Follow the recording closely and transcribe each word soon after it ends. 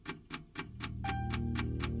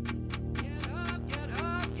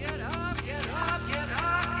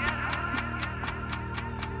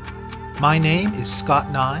My name is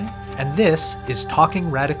Scott Nye, and this is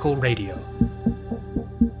Talking Radical Radio.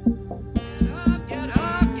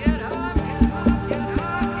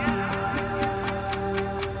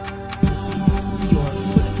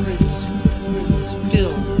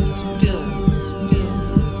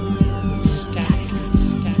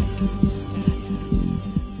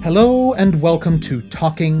 Hello and welcome to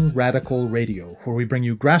Talking Radical Radio, where we bring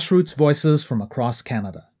you grassroots voices from across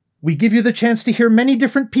Canada. We give you the chance to hear many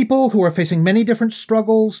different people who are facing many different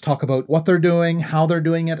struggles, talk about what they're doing, how they're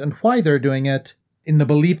doing it, and why they're doing it, in the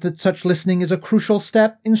belief that such listening is a crucial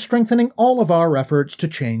step in strengthening all of our efforts to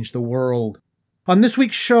change the world. On this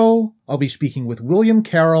week's show, I'll be speaking with William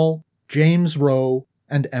Carroll, James Rowe,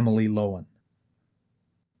 and Emily Loewen.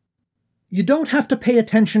 You don't have to pay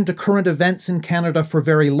attention to current events in Canada for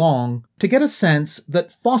very long to get a sense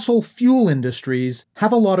that fossil fuel industries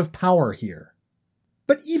have a lot of power here.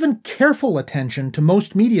 But even careful attention to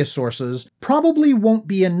most media sources probably won't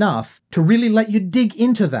be enough to really let you dig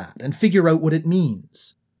into that and figure out what it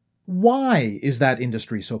means. Why is that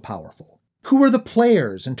industry so powerful? Who are the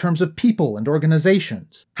players in terms of people and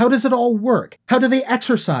organizations? How does it all work? How do they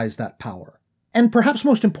exercise that power? And perhaps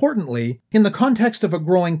most importantly, in the context of a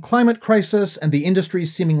growing climate crisis and the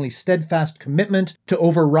industry's seemingly steadfast commitment to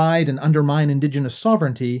override and undermine Indigenous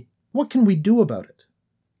sovereignty, what can we do about it?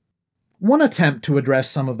 One attempt to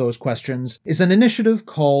address some of those questions is an initiative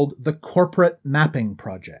called the Corporate Mapping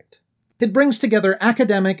Project. It brings together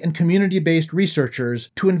academic and community-based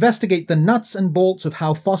researchers to investigate the nuts and bolts of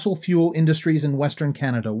how fossil fuel industries in Western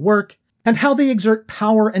Canada work, and how they exert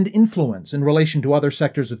power and influence in relation to other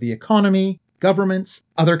sectors of the economy, governments,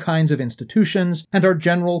 other kinds of institutions, and our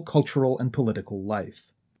general cultural and political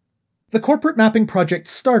life. The Corporate Mapping Project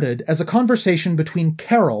started as a conversation between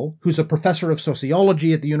Carroll, who's a professor of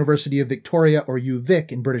sociology at the University of Victoria, or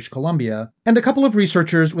UVic, in British Columbia, and a couple of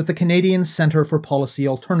researchers with the Canadian Centre for Policy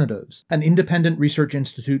Alternatives, an independent research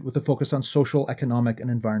institute with a focus on social, economic,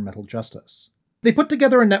 and environmental justice. They put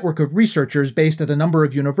together a network of researchers based at a number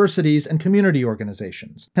of universities and community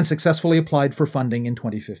organizations, and successfully applied for funding in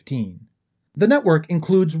 2015. The network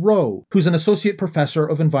includes Rowe, who's an associate professor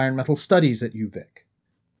of environmental studies at UVic.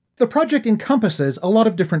 The project encompasses a lot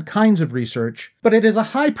of different kinds of research, but it is a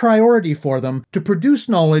high priority for them to produce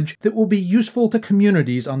knowledge that will be useful to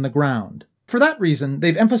communities on the ground. For that reason,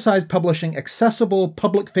 they've emphasized publishing accessible,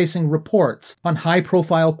 public-facing reports on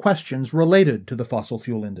high-profile questions related to the fossil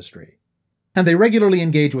fuel industry. And they regularly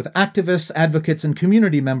engage with activists, advocates, and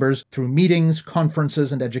community members through meetings,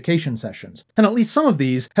 conferences, and education sessions. And at least some of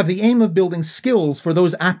these have the aim of building skills for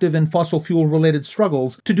those active in fossil fuel-related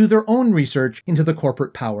struggles to do their own research into the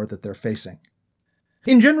corporate power that they're facing.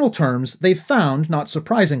 In general terms, they've found, not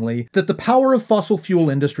surprisingly, that the power of fossil fuel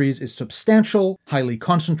industries is substantial, highly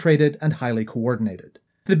concentrated, and highly coordinated.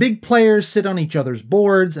 The big players sit on each other's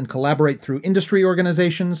boards and collaborate through industry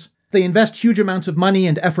organizations. They invest huge amounts of money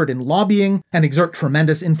and effort in lobbying and exert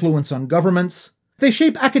tremendous influence on governments. They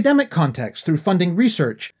shape academic context through funding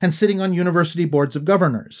research and sitting on university boards of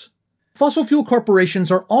governors. Fossil fuel corporations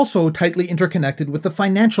are also tightly interconnected with the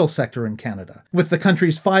financial sector in Canada, with the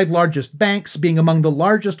country's 5 largest banks being among the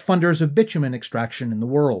largest funders of bitumen extraction in the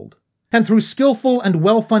world. And through skillful and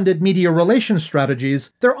well-funded media relations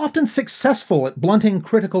strategies, they're often successful at blunting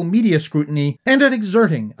critical media scrutiny and at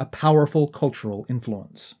exerting a powerful cultural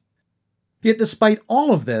influence. Yet despite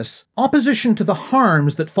all of this, opposition to the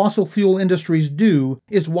harms that fossil fuel industries do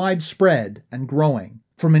is widespread and growing.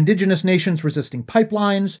 From Indigenous nations resisting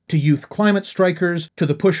pipelines, to youth climate strikers, to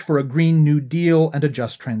the push for a Green New Deal and a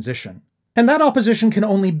just transition. And that opposition can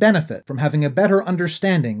only benefit from having a better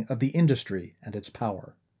understanding of the industry and its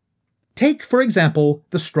power. Take, for example,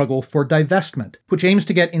 the struggle for divestment, which aims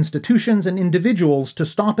to get institutions and individuals to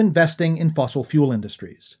stop investing in fossil fuel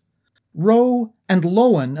industries. Rowe and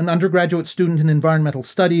Loewen, an undergraduate student in environmental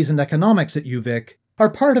studies and economics at UVic, are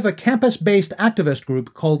part of a campus-based activist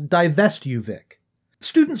group called Divest UVic.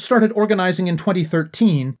 Students started organizing in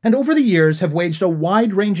 2013, and over the years have waged a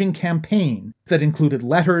wide-ranging campaign that included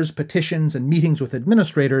letters, petitions, and meetings with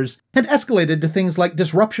administrators, and escalated to things like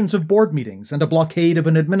disruptions of board meetings and a blockade of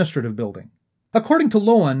an administrative building. According to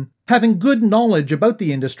Loewen, having good knowledge about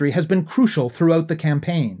the industry has been crucial throughout the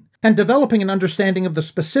campaign, and developing an understanding of the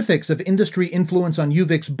specifics of industry influence on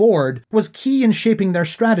UVic's board was key in shaping their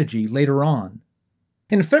strategy later on.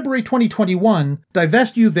 In February 2021,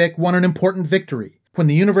 Divest UVic won an important victory when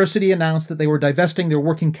the university announced that they were divesting their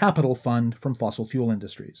working capital fund from fossil fuel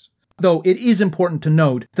industries. Though it is important to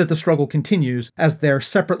note that the struggle continues as their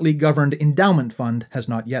separately governed endowment fund has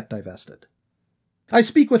not yet divested. I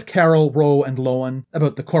speak with Carroll, Rowe, and Loewen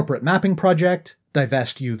about the Corporate Mapping Project,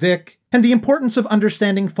 Divest UVic, and the importance of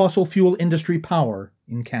understanding fossil fuel industry power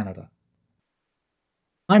in Canada.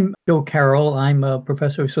 I'm Bill Carroll. I'm a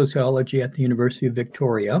professor of sociology at the University of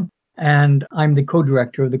Victoria, and I'm the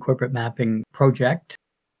co-director of the Corporate Mapping Project.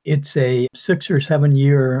 It's a 6 or 7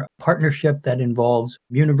 year partnership that involves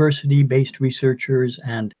university-based researchers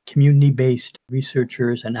and community-based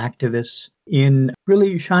researchers and activists in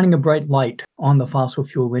really shining a bright light on the fossil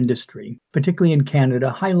fuel industry, particularly in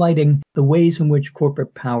Canada, highlighting the ways in which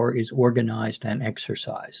corporate power is organized and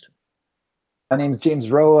exercised. My name is James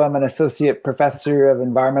Rowe. I'm an associate professor of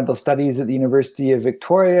environmental studies at the University of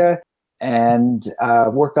Victoria and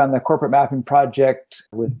work on the corporate mapping project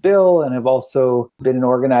with Bill, and have also been an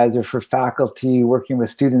organizer for faculty working with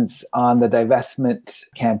students on the divestment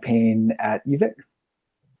campaign at UVic.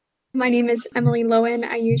 My name is Emily Lowen.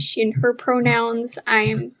 I use she and her pronouns.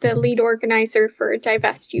 I'm the lead organizer for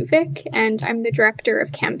Divest UVic, and I'm the director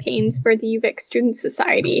of campaigns for the UVic Student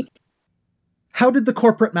Society. How did the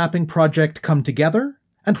corporate mapping project come together,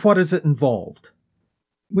 and what has it involved?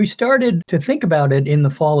 We started to think about it in the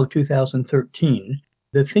fall of 2013.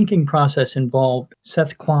 The thinking process involved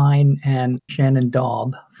Seth Klein and Shannon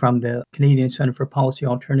Daub from the Canadian Centre for Policy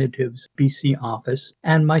Alternatives BC office,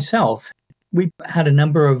 and myself. We had a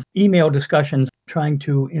number of email discussions trying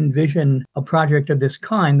to envision a project of this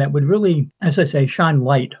kind that would really, as I say, shine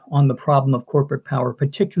light on the problem of corporate power,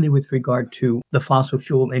 particularly with regard to the fossil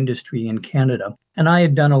fuel industry in Canada. And I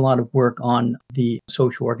had done a lot of work on the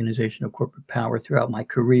social organization of corporate power throughout my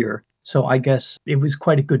career. So I guess it was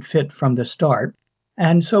quite a good fit from the start.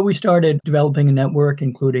 And so we started developing a network,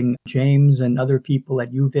 including James and other people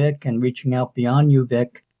at UVic, and reaching out beyond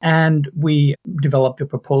UVic. And we developed a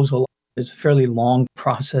proposal. It's a fairly long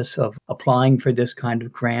process of applying for this kind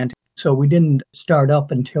of grant. So we didn't start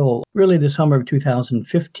up until really the summer of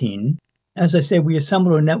 2015. As I say, we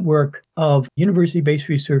assembled a network of university-based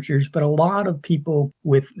researchers, but a lot of people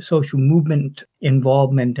with social movement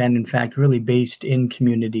involvement and, in fact, really based in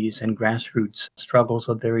communities and grassroots struggles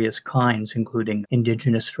of various kinds, including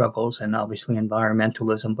Indigenous struggles and obviously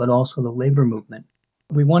environmentalism, but also the labor movement.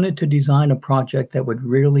 We wanted to design a project that would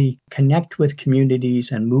really connect with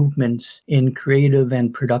communities and movements in creative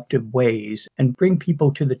and productive ways and bring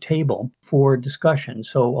people to the table for discussion.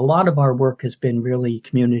 So a lot of our work has been really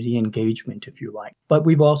community engagement, if you like. But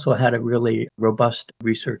we've also had a really robust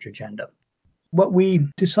research agenda. What we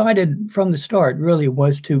decided from the start really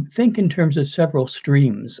was to think in terms of several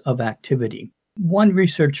streams of activity. One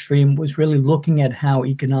research stream was really looking at how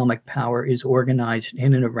economic power is organized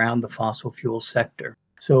in and around the fossil fuel sector.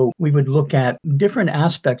 So we would look at different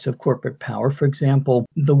aspects of corporate power. For example,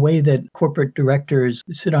 the way that corporate directors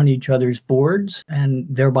sit on each other's boards and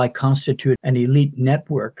thereby constitute an elite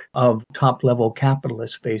network of top-level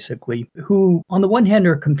capitalists, basically, who on the one hand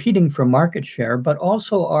are competing for market share, but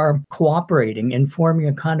also are cooperating in forming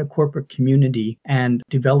a kind of corporate community and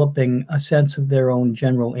developing a sense of their own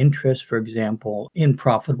general interest, for example, in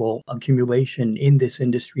profitable accumulation in this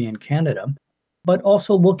industry in Canada. But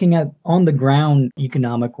also looking at on-the-ground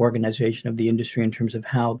economic organization of the industry in terms of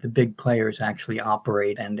how the big players actually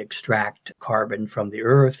operate and extract carbon from the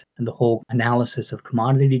earth, and the whole analysis of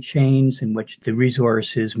commodity chains in which the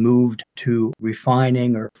resource is moved to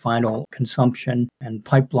refining or final consumption, and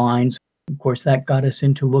pipelines. Of course, that got us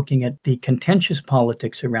into looking at the contentious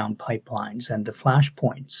politics around pipelines and the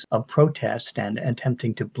flashpoints of protest and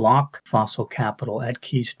attempting to block fossil capital at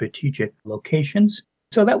key strategic locations.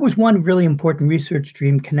 So that was one really important research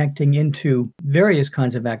stream connecting into various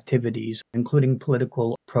kinds of activities, including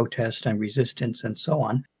political protest and resistance and so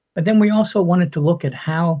on. But then we also wanted to look at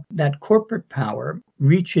how that corporate power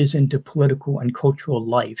reaches into political and cultural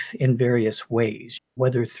life in various ways,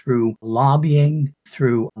 whether through lobbying,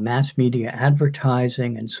 through mass media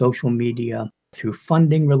advertising and social media, through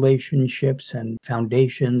funding relationships and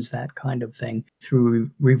foundations, that kind of thing,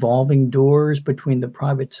 through revolving doors between the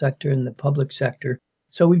private sector and the public sector.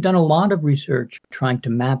 So we've done a lot of research trying to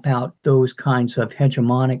map out those kinds of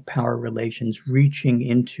hegemonic power relations reaching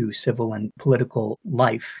into civil and political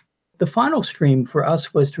life. The final stream for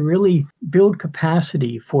us was to really build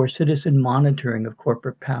capacity for citizen monitoring of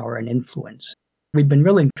corporate power and influence. We've been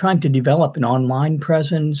really trying to develop an online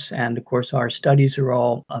presence, and of course our studies are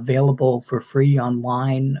all available for free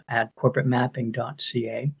online at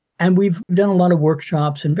corporatemapping.ca. And we've done a lot of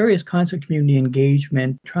workshops and various kinds of community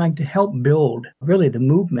engagement, trying to help build really the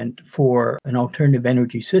movement for an alternative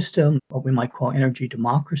energy system, what we might call energy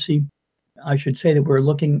democracy. I should say that we're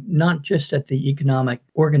looking not just at the economic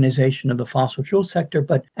organization of the fossil fuel sector,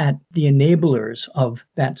 but at the enablers of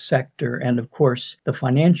that sector. And of course, the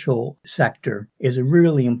financial sector is a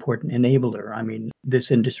really important enabler. I mean,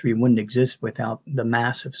 this industry wouldn't exist without the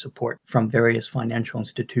massive support from various financial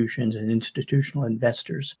institutions and institutional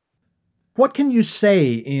investors. What can you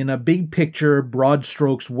say in a big picture, broad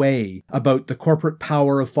strokes way about the corporate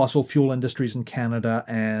power of fossil fuel industries in Canada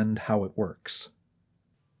and how it works?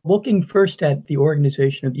 Looking first at the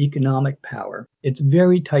organization of economic power, it's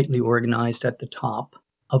very tightly organized at the top.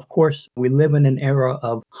 Of course, we live in an era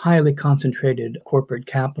of highly concentrated corporate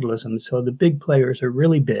capitalism, so the big players are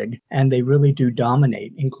really big and they really do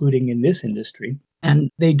dominate, including in this industry.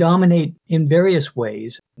 And they dominate in various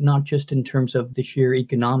ways, not just in terms of the sheer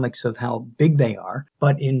economics of how big they are,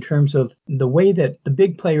 but in terms of the way that the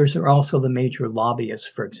big players are also the major lobbyists,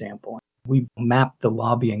 for example. We've mapped the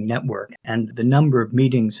lobbying network, and the number of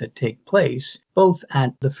meetings that take place, both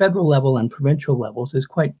at the federal level and provincial levels, is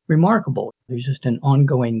quite remarkable. There's just an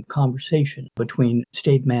ongoing conversation between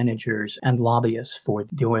state managers and lobbyists for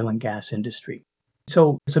the oil and gas industry.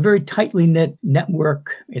 So it's a very tightly knit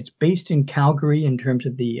network. It's based in Calgary in terms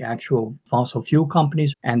of the actual fossil fuel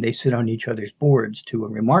companies, and they sit on each other's boards to a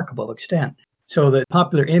remarkable extent. So the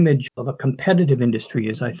popular image of a competitive industry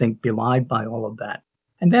is, I think, belied by all of that.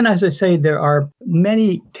 And then, as I say, there are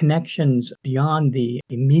many connections beyond the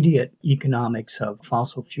immediate economics of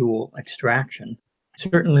fossil fuel extraction.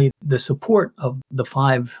 Certainly, the support of the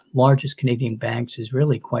 5 largest Canadian banks is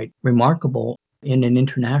really quite remarkable. In an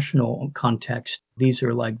international context, these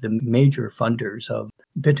are like the major funders of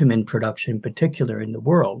bitumen production, in particular in the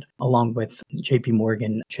world, along with JP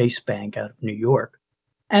Morgan Chase Bank out of New York.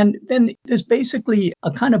 And then there's basically a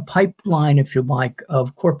kind of pipeline, if you like,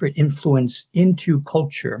 of corporate influence into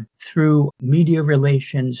culture through media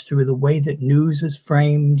relations, through the way that news is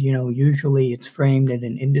framed. Usually it's framed in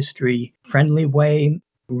an industry-friendly way.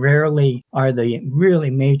 Rarely are the really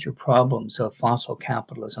major problems of fossil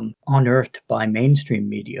capitalism unearthed by mainstream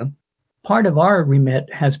media. Part of our remit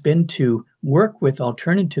has been to work with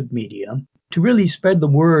alternative media to really spread the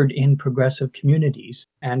word in progressive communities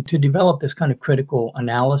and to develop this kind of critical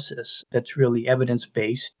analysis that's really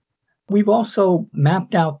evidence-based. We've also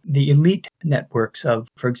mapped out the elite networks of,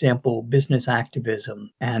 for example, business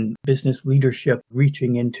activism and business leadership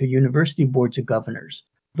reaching into university boards of governors.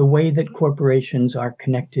 The way that corporations are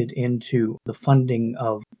connected into the funding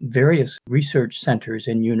of various research centers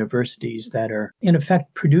in universities that are, in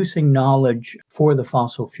effect, producing knowledge for the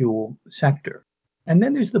fossil fuel sector. And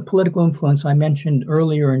then there's the political influence I mentioned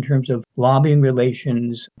earlier in terms of lobbying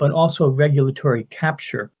relations, but also regulatory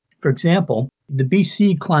capture. For example, the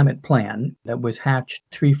BC climate plan that was hatched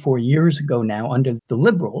 3-4 years ago now under the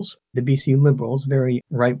Liberals, the BC Liberals, very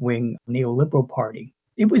right-wing neoliberal party.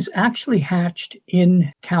 It was actually hatched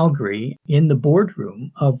in Calgary in the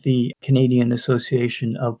boardroom of the Canadian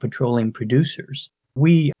Association of Petroleum Producers.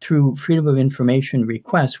 We, through Freedom of Information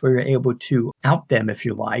requests, were able to out them, if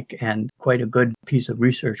you like, and quite a good piece of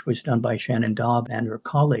research was done by Shannon Dobb and her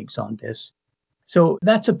colleagues on this. So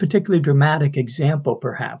that's a particularly dramatic example,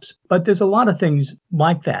 perhaps. But there's a lot of things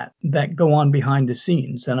like that go on behind the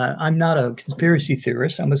scenes. And I'm not a conspiracy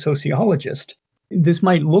theorist, I'm a sociologist. This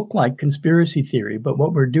might look like conspiracy theory, but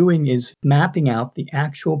what we're doing is mapping out the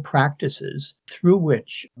actual practices through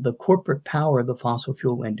which the corporate power of the fossil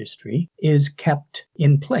fuel industry is kept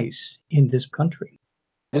in place in this country.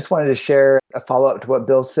 I just wanted to share a follow-up to what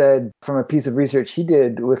Bill said from a piece of research he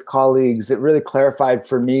did with colleagues that really clarified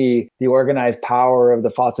for me the organized power of the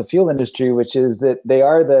fossil fuel industry, which is that they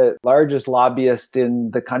are the largest lobbyist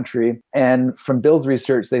in the country. And from Bill's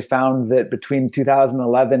research, they found that between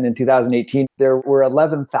 2011 and 2018, there were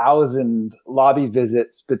 11,000 lobby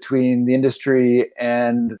visits between the industry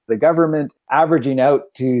and the government, averaging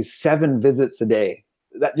out to 7 visits a day.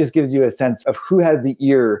 That just gives you a sense of who has the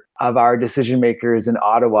ear of our decision makers in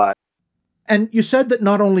Ottawa. And you said that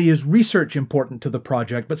not only is research important to the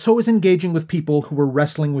project, but so is engaging with people who are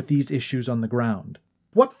wrestling with these issues on the ground.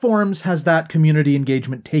 What forms has that community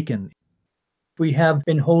engagement taken? We have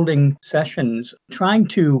been holding sessions trying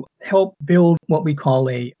to help build what we call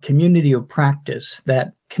a community of practice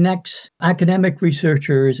that connects academic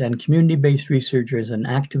researchers and community-based researchers and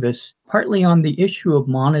activists partly on the issue of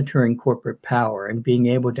monitoring corporate power and being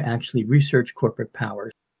able to actually research corporate power.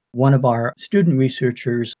 One of our student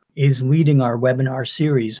researchers is leading our webinar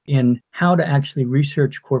series in how to actually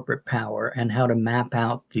research corporate power and how to map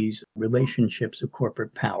out these relationships of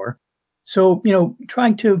corporate power. So,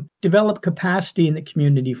 trying to develop capacity in the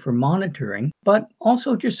community for monitoring, but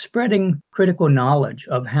also just spreading critical knowledge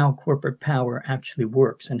of how corporate power actually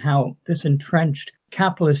works and how this entrenched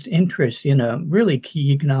capitalist interest in a really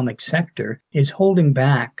key economic sector is holding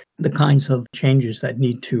back the kinds of changes that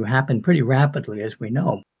need to happen pretty rapidly, as we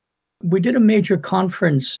know. We did a major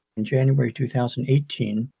conference in January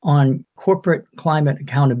 2018 on corporate climate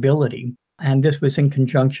accountability. And this was in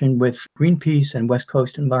conjunction with Greenpeace and West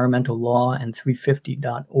Coast Environmental Law and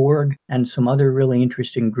 350.org and some other really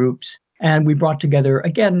interesting groups. And we brought together,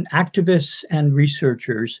 again, activists and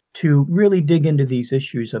researchers to really dig into these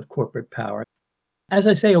issues of corporate power. As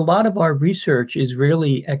I say, a lot of our research is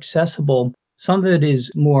really accessible. Some of it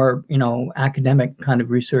is more, academic kind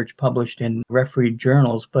of research published in refereed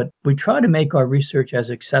journals, but we try to make our research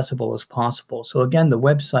as accessible as possible. So again, the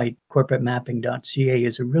website, corporatemapping.ca,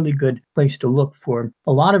 is a really good place to look for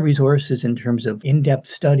a lot of resources in terms of in-depth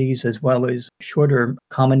studies, as well as shorter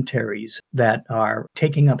commentaries that are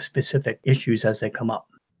taking up specific issues as they come up.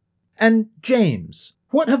 And James,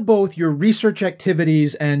 what have both your research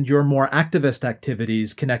activities and your more activist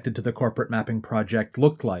activities connected to the Corporate Mapping Project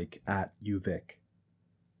looked like at UVic?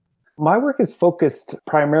 My work is focused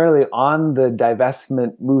primarily on the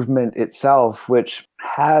divestment movement itself, which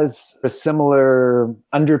has a similar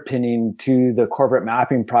underpinning to the Corporate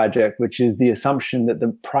Mapping Project, which is the assumption that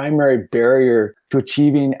the primary barrier to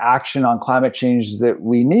achieving action on climate change that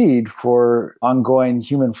we need for ongoing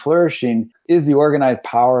human flourishing is the organized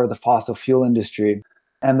power of the fossil fuel industry.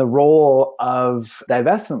 And the role of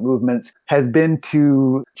divestment movements has been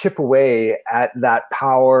to chip away at that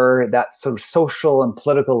power, that sort of social and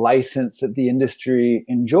political license that the industry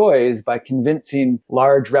enjoys by convincing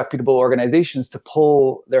large reputable organizations to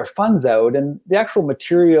pull their funds out. And the actual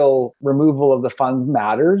material removal of the funds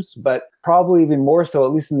matters, but probably even more so,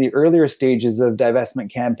 at least in the earlier stages of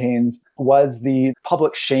divestment campaigns, was the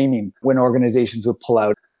public shaming when organizations would pull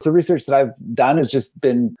out. So research that I've done has just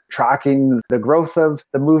been tracking the growth of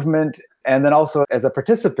the movement, and then also as a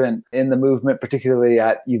participant in the movement, particularly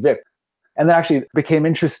at UVic. And then actually became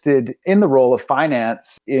interested in the role of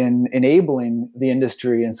finance in enabling the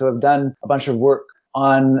industry. And so I've done a bunch of work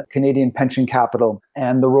on Canadian pension capital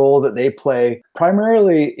and the role that they play,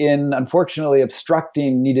 primarily in, unfortunately,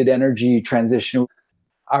 obstructing needed energy transition.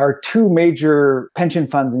 Our two major pension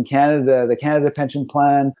funds in Canada, the Canada Pension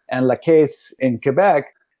Plan and La Caisse in Quebec,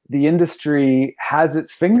 the industry has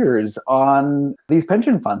its fingers on these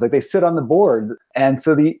pension funds. Like, they sit on the board. And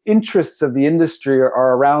so the interests of the industry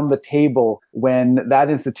are around the table when that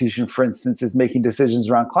institution, for instance, is making decisions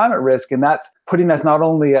around climate risk. And that's putting us not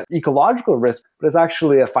only at ecological risk, but it's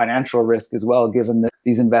actually a financial risk as well, given that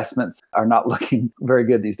these investments are not looking very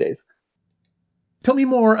good these days. Tell me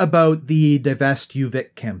more about the Divest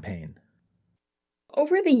UVic campaign.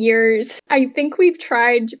 Over the years, I think we've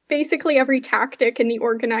tried basically every tactic in the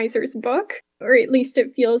organizer's book, or at least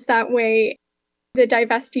it feels that way. The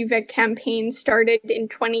Divest UVic campaign started in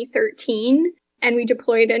 2013, and we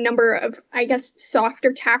deployed a number of,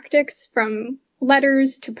 softer tactics, from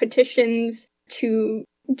letters to petitions to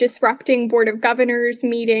disrupting Board of Governors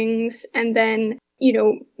meetings, and then,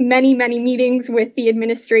 many, many meetings with the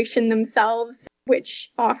administration themselves, which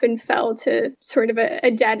often fell to sort of a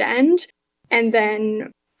dead end. And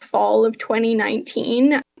then fall of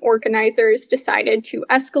 2019, organizers decided to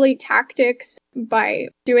escalate tactics by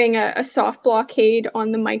doing a soft blockade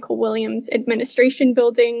on the Michael Williams administration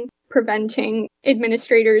building, preventing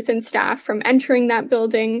administrators and staff from entering that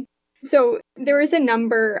building. So there is a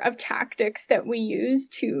number of tactics that we use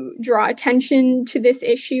to draw attention to this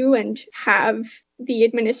issue and have the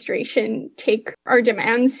administration take our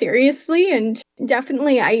demands seriously. And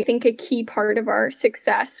definitely, I think a key part of our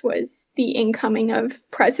success was the incoming of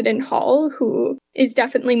President Hall, who is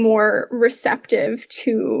definitely more receptive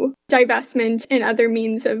to divestment and other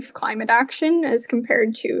means of climate action as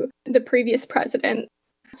compared to the previous president.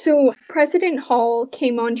 So President Hall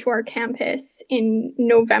came onto our campus in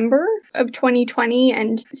November of 2020,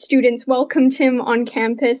 and students welcomed him on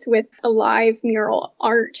campus with a live mural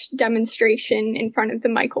art demonstration in front of the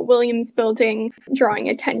Michael Williams building, drawing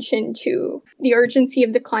attention to the urgency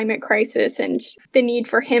of the climate crisis and the need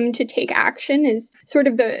for him to take action as sort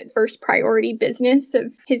of the first priority business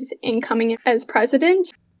of his incoming as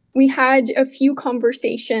president. We had a few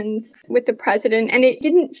conversations with the president, and it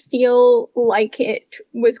didn't feel like it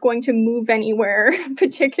was going to move anywhere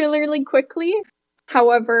particularly quickly.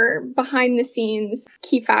 However, behind the scenes,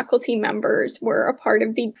 key faculty members were a part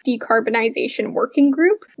of the decarbonization working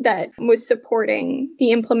group that was supporting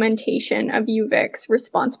the implementation of UVic's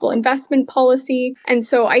responsible investment policy. And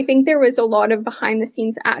so I think there was a lot of behind the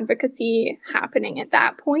scenes advocacy happening at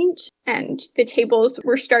that point, and the tables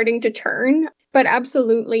were starting to turn. But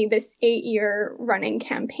absolutely, this 8-year running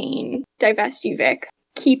campaign, Divest UVic,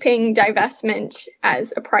 keeping divestment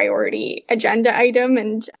as a priority agenda item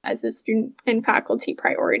and as a student and faculty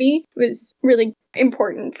priority was really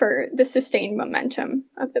important for the sustained momentum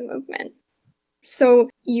of the movement. So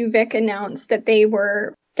UVic announced that they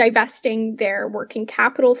were divesting their working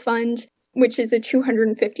capital fund, which is a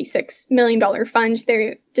 $256 million fund.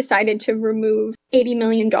 They decided to remove $80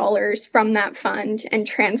 million from that fund and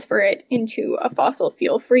transfer it into a fossil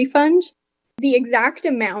fuel-free fund. The exact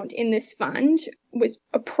amount in this fund was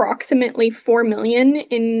approximately $4 million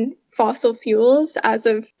in fossil fuels as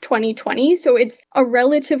of 2020. So it's a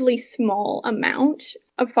relatively small amount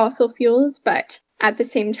of fossil fuels, but at the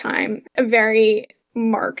same time, a very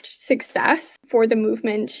marked success for the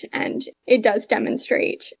movement. And it does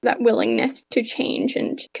demonstrate that willingness to change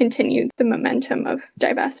and continue the momentum of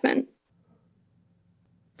divestment.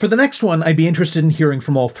 For the next one, I'd be interested in hearing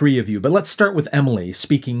from all three of you, but let's start with Emily,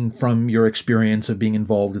 speaking from your experience of being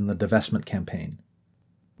involved in the divestment campaign.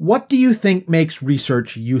 What do you think makes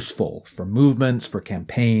research useful for movements, for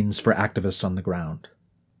campaigns, for activists on the ground?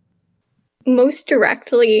 Most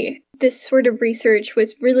directly, this sort of research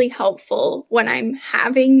was really helpful when I'm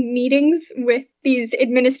having meetings with these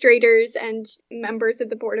administrators and members of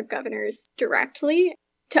the Board of Governors directly,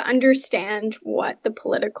 to understand what the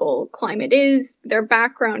political climate is, their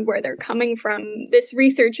background, where they're coming from. This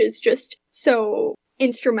research is just so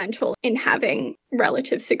instrumental in having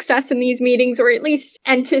relative success in these meetings, or at least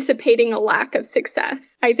anticipating a lack of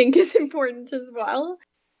success, I think is important as well.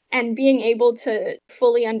 And being able to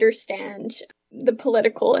fully understand the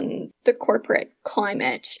political and the corporate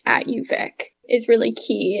climate at UVic is really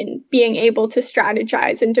key in being able to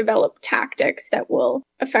strategize and develop tactics that will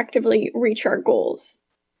effectively reach our goals.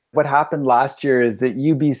 What happened last year is that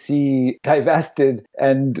UBC divested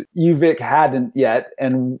and UVic hadn't yet.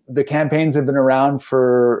 And the campaigns have been around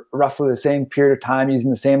for roughly the same period of time, using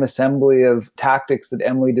the same assembly of tactics that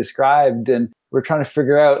Emily described. And we're trying to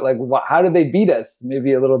figure out, how did they beat us?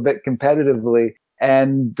 Maybe a little bit competitively.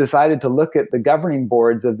 And decided to look at the governing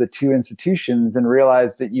boards of the two institutions and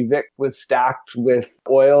realized that UVic was stacked with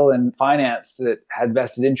oil and finance that had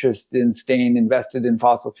vested interest in staying invested in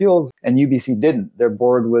fossil fuels, and UBC didn't. Their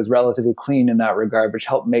board was relatively clean in that regard, which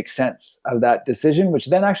helped make sense of that decision, which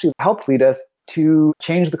then actually helped lead us to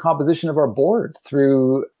change the composition of our board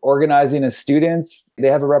through organizing as students. They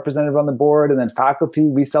have a representative on the board, and then faculty,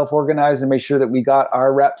 we self-organized and made sure that we got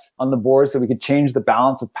our reps on the board so we could change the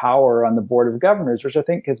balance of power on the Board of Governors, which I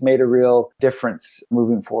think has made a real difference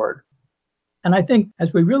moving forward. And I think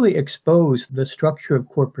as we really expose the structure of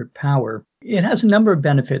corporate power, it has a number of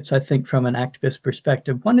benefits, I think, from an activist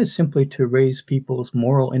perspective. One is simply to raise people's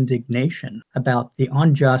moral indignation about the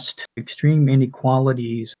unjust, extreme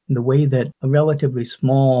inequalities, and the way that a relatively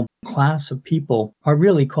small class of people are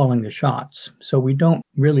really calling the shots. So we don't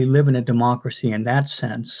really live in a democracy in that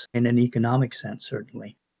sense, in an economic sense,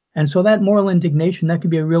 certainly. And so that moral indignation, that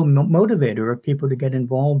can be a real motivator of people to get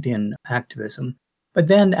involved in activism. But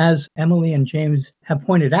then, as Emily and James have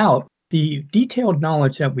pointed out, the detailed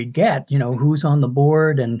knowledge that we get, who's on the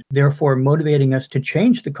board and therefore motivating us to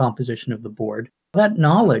change the composition of the board, that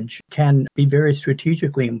knowledge can be very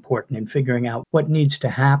strategically important in figuring out what needs to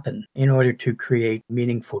happen in order to create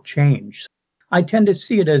meaningful change. I tend to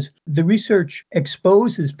see it as the research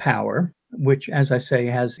exposes power, which, as I say,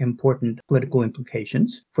 has important political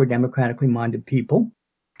implications for democratically minded people.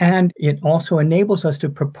 And it also enables us to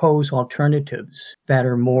propose alternatives that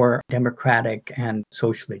are more democratic and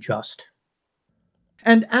socially just.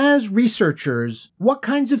 And as researchers, what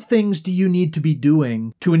kinds of things do you need to be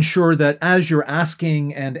doing to ensure that as you're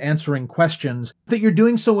asking and answering questions, that you're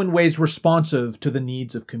doing so in ways responsive to the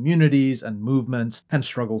needs of communities and movements and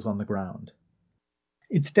struggles on the ground?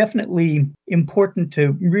 It's definitely important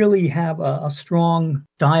to really have a strong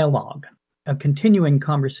dialogue, a continuing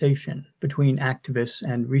conversation between activists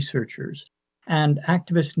and researchers. And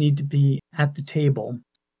activists need to be at the table.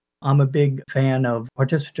 I'm a big fan of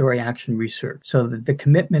participatory action research, so that the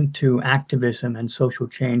commitment to activism and social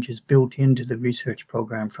change is built into the research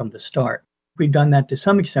program from the start. We've done that to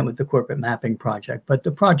some extent with the Corporate Mapping Project, but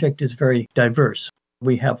the project is very diverse.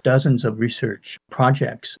 We have dozens of research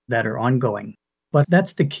projects that are ongoing. But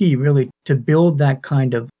that's the key, really, to build that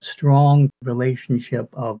kind of strong relationship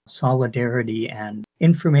of solidarity and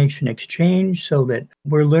information exchange so that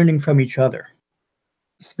we're learning from each other.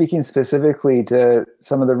 Speaking specifically to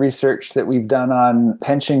some of the research that we've done on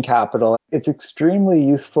pension capital, it's extremely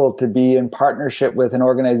useful to be in partnership with an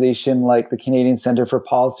organization like the Canadian Centre for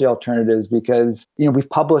Policy Alternatives because, we've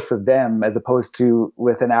published with them as opposed to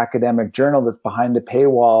with an academic journal that's behind a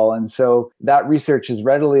paywall. And so that research is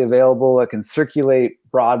readily available. It can circulate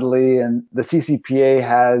broadly, and the CCPA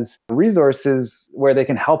has resources where they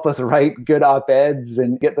can help us write good op-eds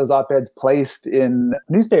and get those op-eds placed in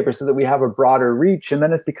newspapers so that we have a broader reach. And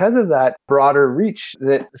then it's because of that broader reach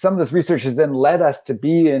that some of this research has then led us to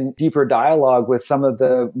be in deeper dialogue with some of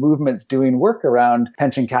the movements doing work around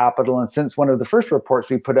pension capital. And since one of the first reports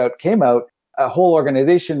we put out came out, a whole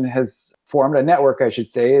organization has formed, a network, I should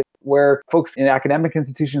say, where folks in academic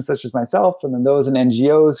institutions such as myself, and then those in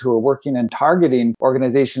NGOs who are working and targeting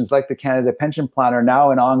organizations like the Canada Pension Plan are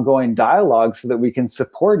now in ongoing dialogue so that we can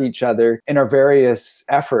support each other in our various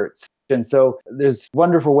efforts. And so there's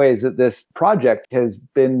wonderful ways that this project has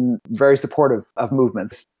been very supportive of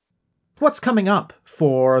movements. What's coming up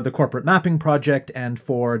for the Corporate Mapping Project and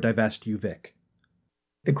for Divest UVic?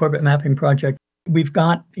 The Corporate Mapping Project, we've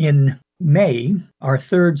got in May, our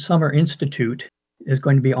third Summer Institute is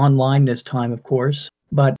going to be online this time, of course.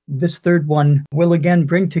 But this third one will again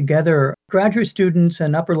bring together graduate students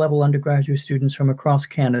and upper-level undergraduate students from across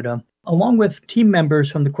Canada, along with team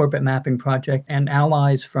members from the Corporate Mapping Project and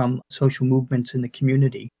allies from social movements in the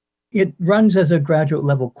community. It runs as a graduate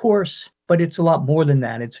level course, but it's a lot more than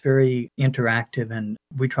that. It's very interactive, and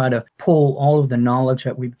we try to pull all of the knowledge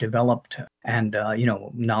that we've developed and,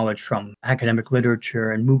 knowledge from academic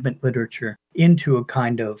literature and movement literature into a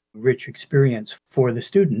kind of rich experience for the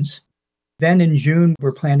students. Then in June,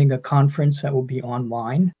 we're planning a conference that will be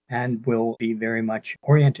online and will be very much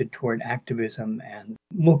oriented toward activism and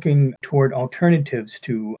looking toward alternatives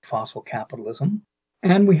to fossil capitalism.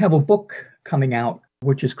 And we have a book coming out,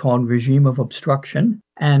 which is called Regime of Obstruction,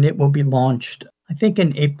 and it will be launched, I think,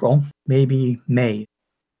 in April, maybe May.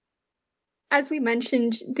 As we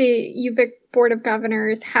mentioned, the UVic Board of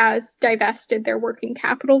Governors has divested their working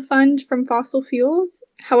capital fund from fossil fuels.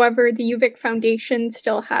 However, the UVic Foundation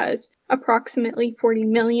still has approximately $40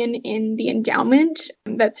 million in the endowment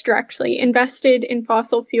that's directly invested in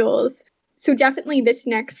fossil fuels. So definitely this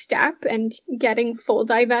next step and getting full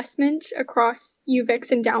divestment across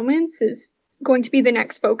UVic's endowments is going to be the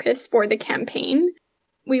next focus for the campaign.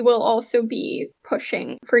 We will also be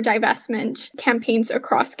pushing for divestment campaigns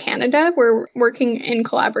across Canada. We're working in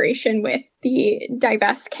collaboration with the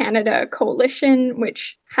Divest Canada Coalition,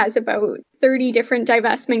 which has about 30 different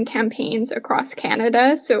divestment campaigns across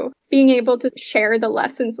Canada. So being able to share the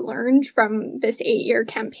lessons learned from this 8-year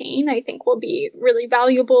campaign, I think will be really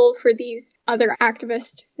valuable for these other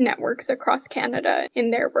activist networks across Canada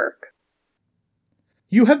in their work.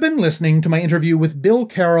 You have been listening to my interview with Bill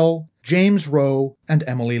Carroll, James Rowe, and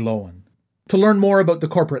Emily Lowen. To learn more about the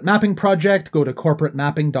Corporate Mapping Project, go to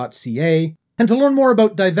corporatemapping.ca, and to learn more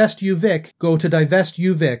about Divest UVic, go to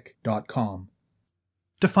divestuvic.com.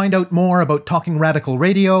 To find out more about Talking Radical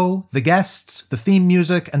Radio, the guests, the theme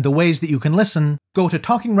music, and the ways that you can listen, go to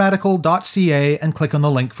talkingradical.ca and click on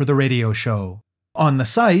the link for the radio show. On the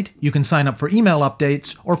site, you can sign up for email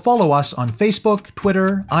updates or follow us on Facebook,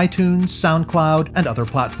 Twitter, iTunes, SoundCloud, and other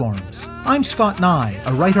platforms. I'm Scott Nye,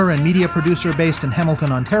 a writer and media producer based in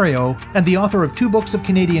Hamilton, Ontario, and the author of 2 books of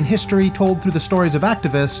Canadian history told through the stories of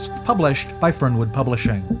activists, published by Fernwood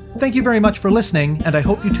Publishing. Thank you very much for listening, and I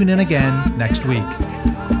hope you tune in again next week.